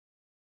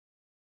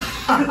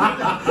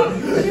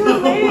She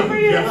was waiting for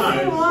you to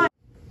say one.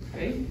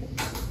 Ready?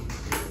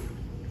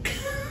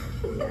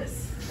 Yes.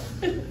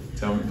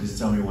 Just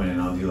tell me when,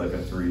 and I'll do like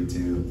a 3,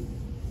 2.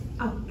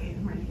 Oh, okay,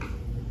 I'm ready.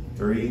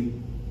 3,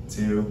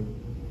 2.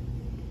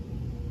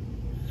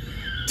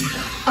 She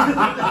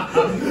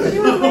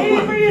was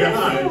waiting for you to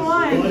say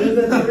one. What is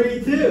a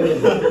 3, 2? She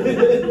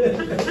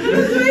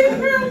was waiting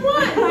for a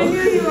one. I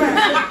knew you were.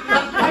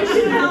 I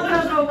should have held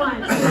up a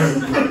one.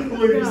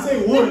 When you say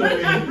 1,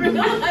 I I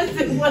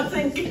realized it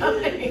wasn't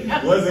coming.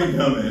 wasn't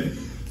coming.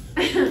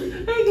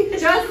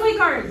 Just play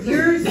cards.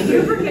 You're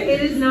forget.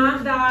 It is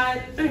not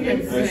that.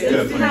 It's That's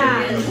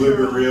cash. definitely a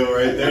blooper reel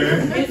right there.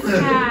 It's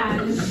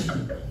cash.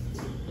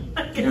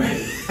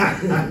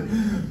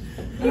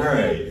 All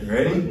right,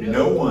 ready?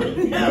 No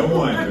one. No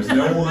one. There's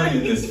no one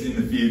in the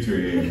future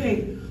here.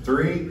 Okay.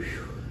 3,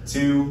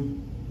 2.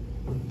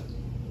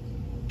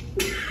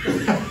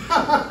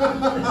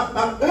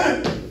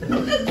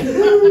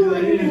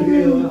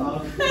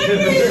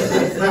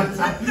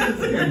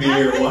 You're gonna be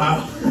here a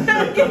while.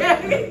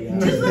 Okay.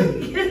 Just let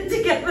me get it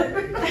together.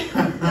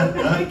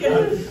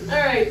 All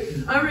right,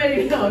 I'm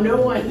ready now. No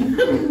one.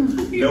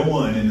 No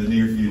one in the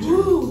near future.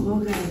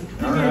 Ooh, okay.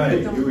 All right,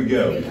 here we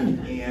go.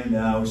 And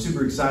we're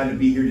super excited to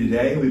be here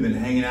today. We've been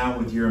hanging out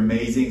with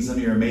some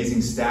of your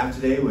amazing staff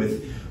today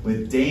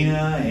with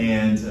Dana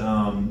and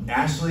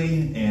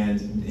Ashley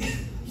and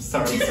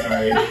sorry.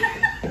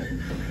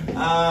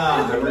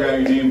 I forgot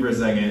your name for a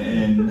second.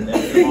 And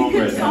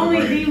It's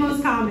only the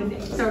most common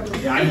name. So.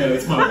 Yeah, I know,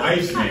 it's my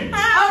wife's name.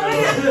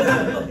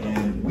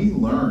 And we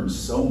learn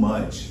so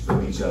much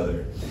from each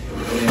other.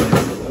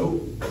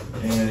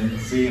 And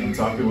see, I'm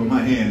talking with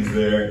my hands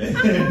there. And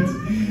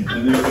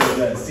there's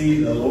that,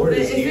 see, the Lord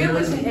is here. If it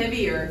was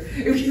heavier.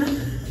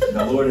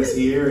 The Lord is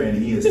here and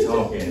He is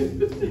talking.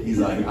 He's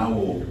like, I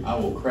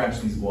will crash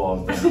these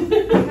walls down.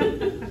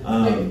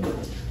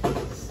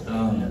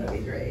 That'd be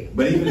great.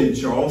 But even in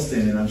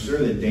Charleston, and I'm sure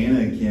that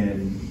Dana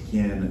can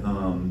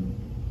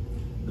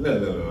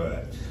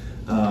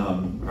all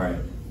right.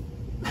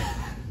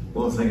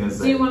 What was I gonna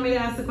say? Do you want me to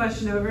ask the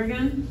question over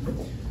again?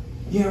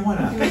 Yeah, why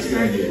not? That's a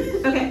good idea.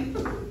 Okay.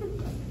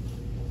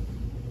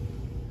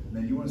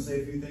 Then you want to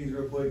say a few things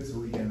real quick so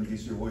we can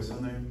get your voice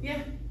on there?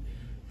 Yeah.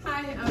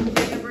 Hi, I'm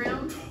Dana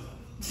Brown.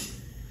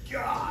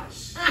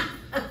 Gosh.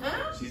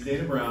 She's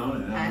Dana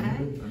Brown and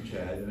I'm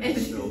Chad. And I'm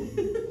still...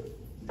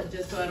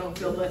 Just so I don't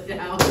feel left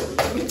out.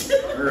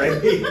 All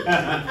right.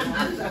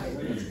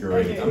 That's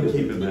great. Okay. I'm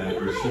keeping that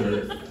for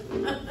sure.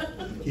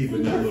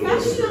 Keeping that little.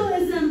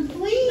 Professionalism,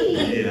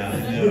 please. Yeah, I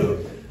know.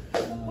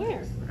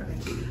 Where?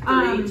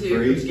 3,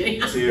 2. 3,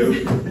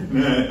 2.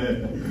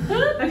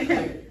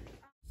 Okay.